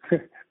or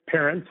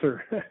parents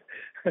or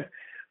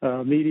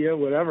media,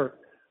 whatever.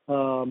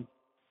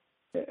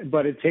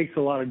 But it takes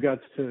a lot of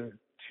guts to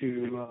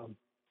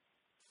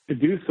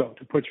do so,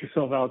 to put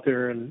yourself out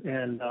there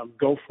and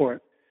go for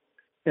it.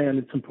 And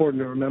it's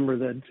important to remember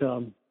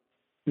that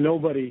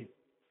nobody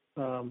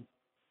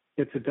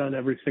gets it done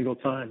every single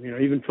time.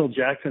 Even Phil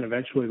Jackson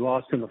eventually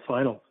lost in the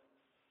finals.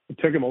 It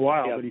took him a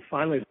while, Yep. but he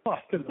finally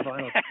lost in the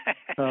finals.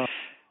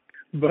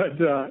 But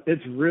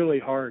it's really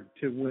hard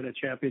to win a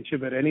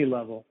championship at any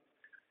level.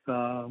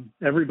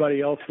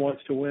 Everybody else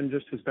wants to win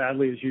just as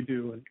badly as you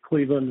do. And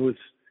Cleveland was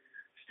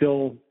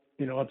still,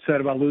 upset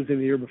about losing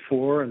the year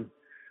before. And,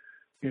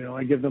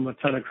 I give them a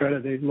ton of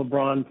credit.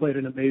 LeBron played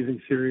an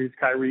amazing series.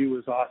 Kyrie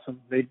was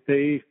awesome. They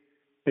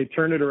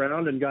turned it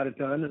around and got it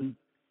done, and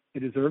they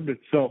deserved it.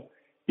 So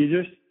you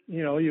just,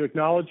 you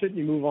acknowledge it,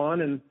 you move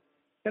on. And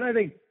I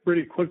think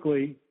pretty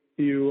quickly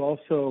you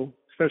also,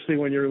 especially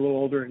when you're a little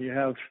older and you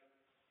have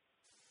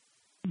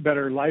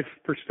better life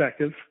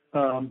perspective,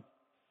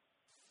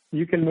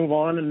 you can move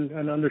on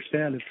and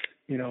understand it's,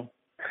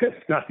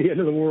 it's not the end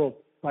of the world.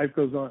 Life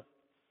goes on.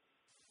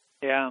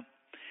 Yeah.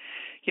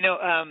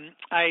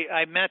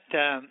 I met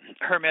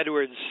Herm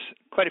Edwards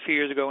quite a few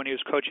years ago when he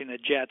was coaching the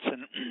Jets,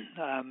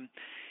 and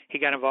he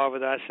got involved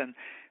with us. And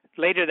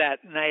later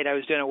that night, I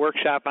was doing a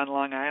workshop on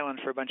Long Island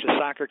for a bunch of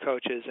soccer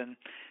coaches,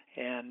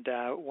 and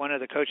one of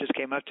the coaches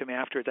came up to me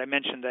afterwards. I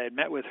mentioned I had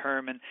met with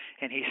Herm, and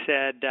he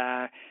said,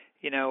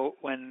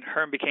 when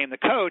Herm became the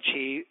coach,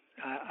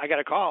 I got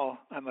a call.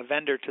 I'm a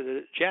vendor to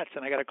the Jets,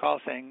 and I got a call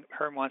saying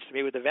Herm wants to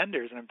meet with the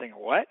vendors. And I'm thinking,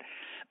 what?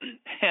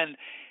 And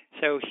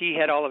so he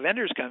had all the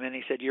vendors come in.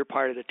 He said, you're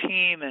part of the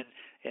team.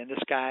 And this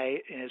guy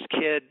and his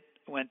kid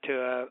went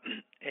to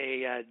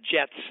a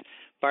Jets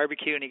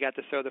barbecue, and he got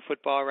to throw the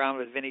football around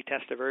with Vinny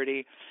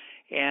Testaverde.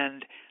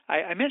 And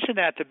I mentioned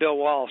that to Bill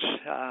Walsh.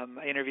 I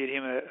interviewed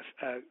him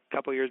a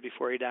couple years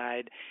before he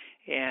died.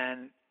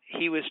 And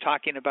he was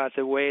talking about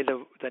the way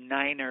the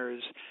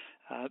Niners,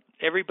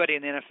 everybody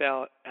in the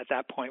NFL at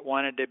that point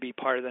wanted to be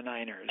part of the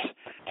Niners.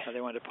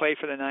 They wanted to play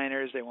for the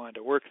Niners. They wanted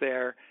to work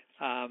there.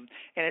 And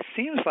it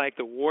seems like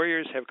the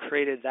Warriors have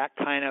created that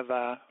kind of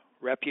a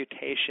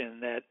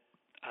reputation that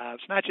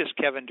it's not just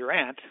Kevin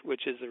Durant,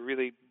 which is a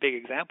really big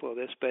example of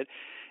this, but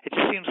it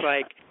just seems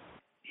like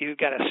you've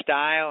got a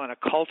style and a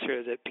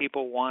culture that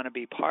people want to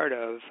be part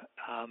of.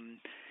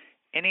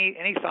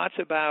 Any thoughts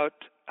about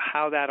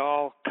how that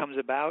all comes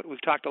about?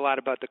 We've talked a lot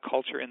about the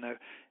culture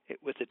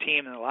with the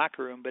team in the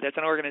locker room, but as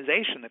an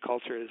organization, the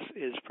culture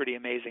is pretty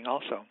amazing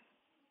also.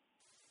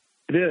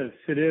 It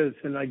is.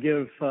 And I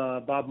give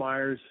Bob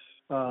Myers,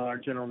 our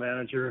general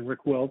manager, and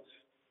Rick Welts,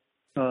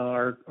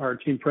 our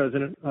team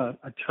president,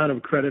 a ton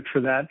of credit for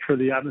that, for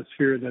the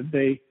atmosphere that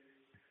they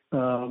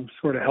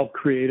sort of help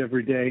create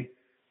every day.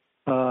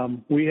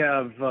 We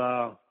have,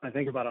 I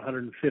think, about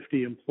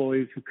 150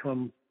 employees who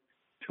come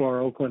to our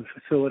Oakland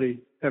facility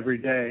every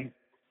day.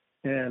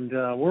 And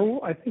we're,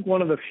 I think,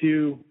 one of the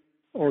few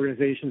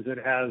organizations that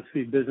has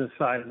the business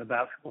side and the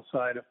basketball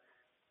side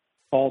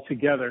all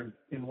together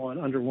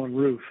under one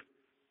roof.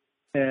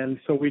 And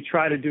so we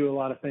try to do a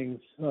lot of things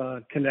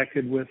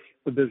connected with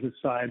the business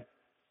side.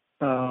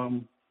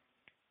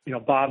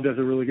 Bob does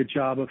a really good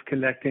job of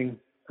connecting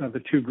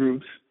the two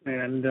groups.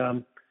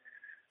 And,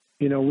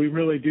 we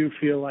really do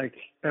feel like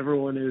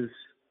everyone is,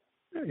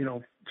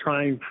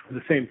 trying for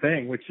the same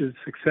thing, which is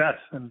success.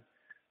 And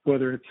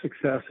whether it's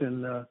success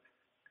in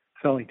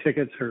selling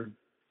tickets or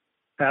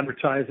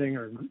advertising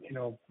or,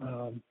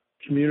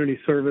 community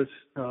service,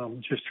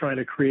 just trying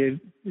to create,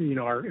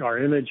 our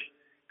image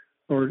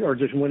or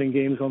just winning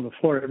games on the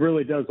floor. It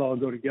really does all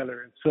go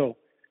together. And so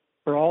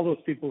for all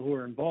those people who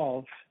are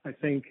involved, I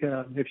think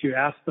if you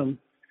ask them,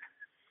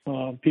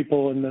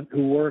 people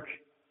who work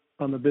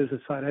on the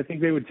business side, I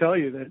think they would tell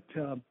you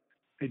that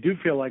they do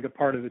feel like a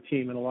part of the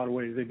team in a lot of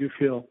ways. They do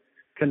feel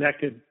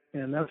connected,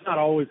 and that's not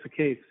always the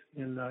case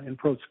in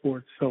pro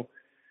sports. So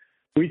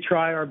we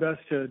try our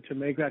best to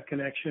make that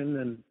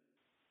connection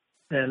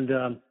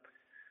and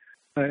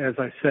as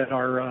I said,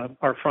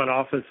 our front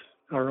office,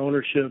 our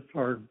ownership,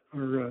 our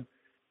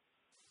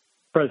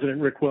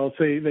President Rick Wells,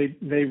 they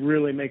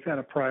really make that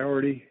a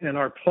priority, and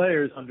our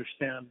players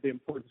understand the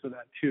importance of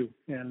that too.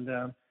 And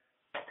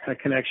that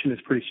connection is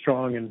pretty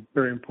strong and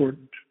very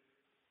important.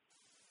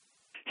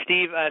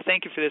 Steve,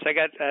 thank you for this. I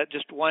got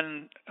just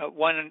one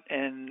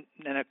and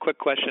a quick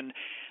question.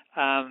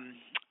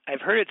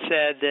 I've heard it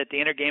said that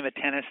The Inner Game of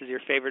Tennis is your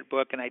favorite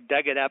book, and I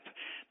dug it up,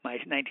 my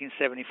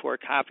 1974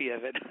 copy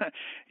of it,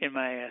 in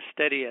my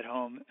study at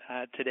home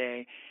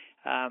today.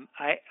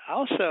 I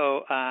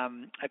also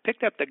I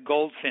picked up The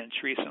Goldfinch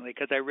recently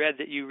because I read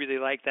that you really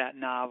liked that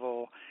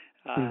novel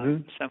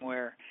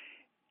somewhere.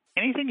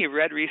 Anything you've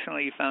read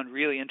recently you found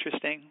really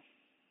interesting?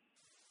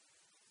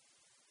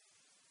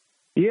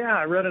 Yeah,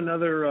 I read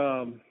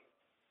another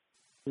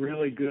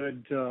really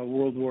good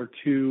World War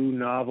II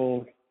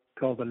novel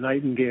called The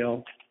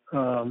Nightingale,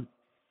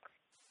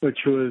 which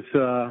was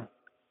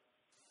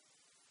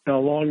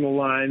along the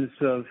lines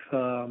of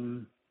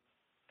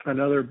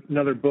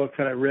another book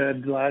that I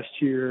read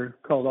last year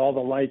called All the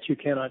Lights You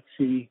Cannot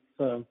See,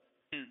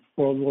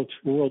 World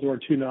War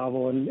II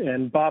novel.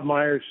 And Bob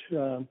Myers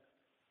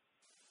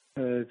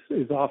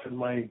is often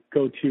my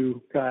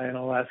go-to guy, and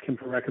I'll ask him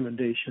for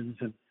recommendations.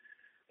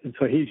 And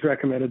so he's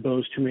recommended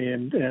those to me,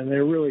 and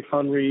they're really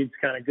fun reads,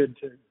 kind of good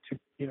to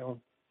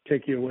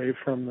take you away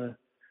from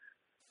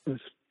the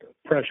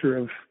pressure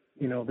of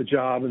the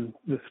job and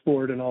the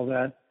sport and all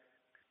that.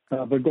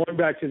 But going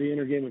back to The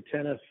Inner Game of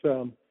Tennis,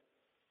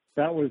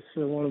 that was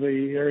one of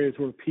the areas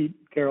where Pete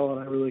Carroll and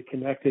I really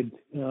connected.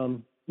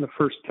 The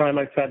first time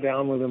I sat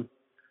down with him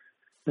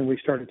and we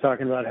started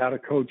talking about how to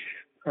coach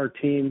our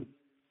team,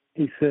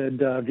 he said,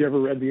 "Have you ever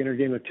read The Inner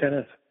Game of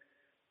Tennis?"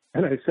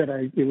 And I said,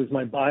 it was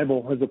my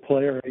Bible as a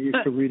player. I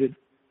used to read it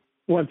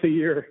once a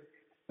year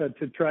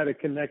to try to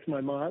connect my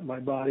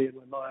body and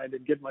my mind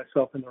and get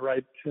myself in the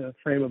right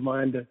frame of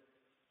mind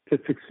to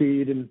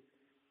succeed. And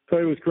so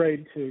it was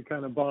great to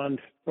kind of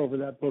bond over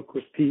that book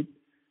with Pete.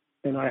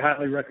 And I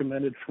highly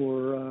recommend it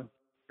for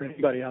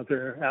anybody out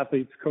there,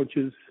 athletes,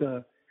 coaches,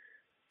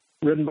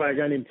 written by a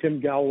guy named Tim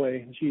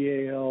Galway,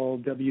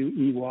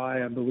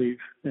 Galwey, I believe.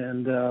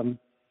 And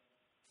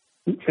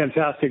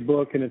fantastic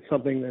book, and it's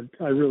something that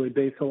I really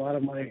base a lot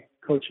of my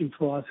coaching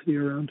philosophy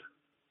around.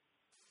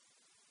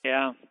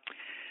 Yeah.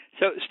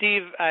 So,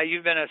 Steve,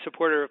 you've been a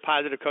supporter of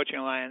Positive Coaching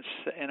Alliance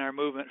and our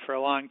movement for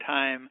a long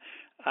time.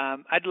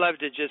 I'd love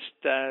to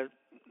just, have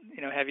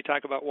you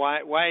talk about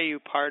why are you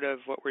part of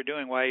what we're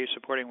doing? Why are you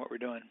supporting what we're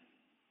doing?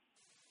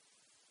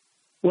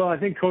 Well, I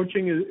think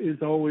coaching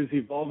is always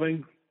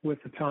evolving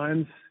with the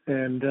times,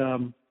 and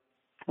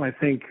I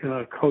think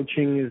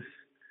coaching is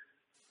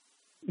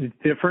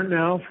different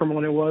now from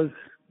when it was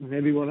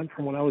maybe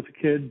from when I was a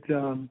kid.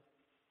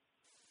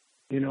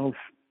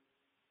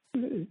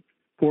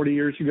 40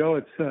 years ago,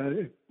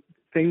 it's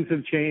things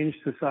have changed,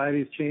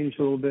 society's changed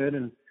a little bit,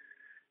 and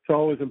it's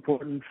always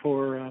important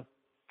for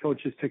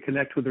coaches to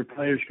connect with their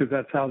players because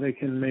that's how they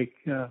can make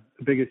the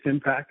biggest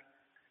impact.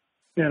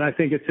 And I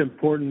think it's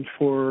important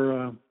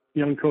for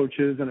young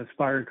coaches and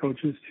aspiring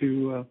coaches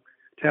to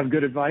have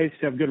good advice,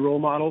 to have good role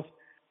models.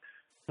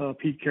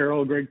 Pete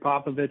Carroll, Greg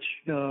Popovich,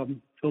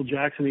 Phil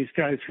Jackson, these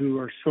guys who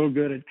are so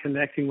good at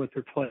connecting with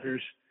their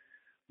players,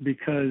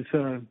 because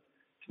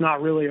it's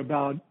not really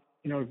about,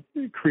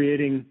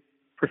 creating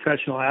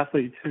professional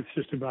athletes. It's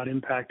just about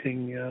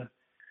impacting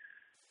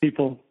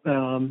people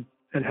and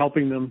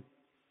helping them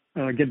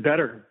get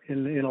better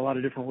in a lot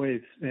of different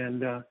ways.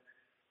 And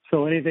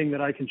so anything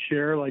that I can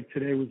share, like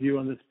today with you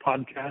on this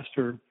podcast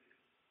or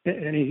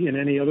in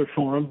any other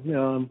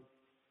forum,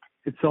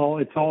 it's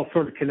all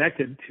sort of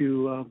connected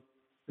to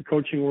the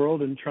coaching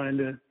world and trying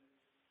to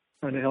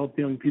help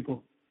young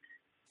people.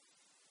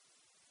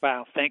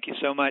 Wow, thank you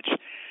so much.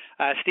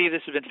 Steve,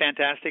 this has been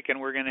fantastic,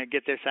 and we're going to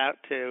get this out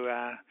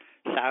to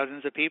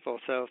thousands of people.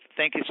 So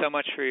thank you so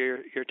much for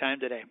your time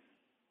today.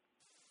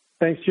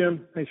 Thanks,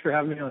 Jim. Thanks for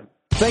having me on.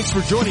 Thanks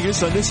for joining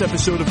us on this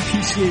episode of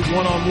PCA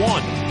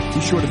One-on-One.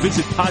 Be sure to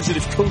visit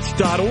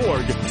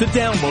positivecoach.org to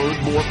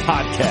download more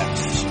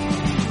podcasts.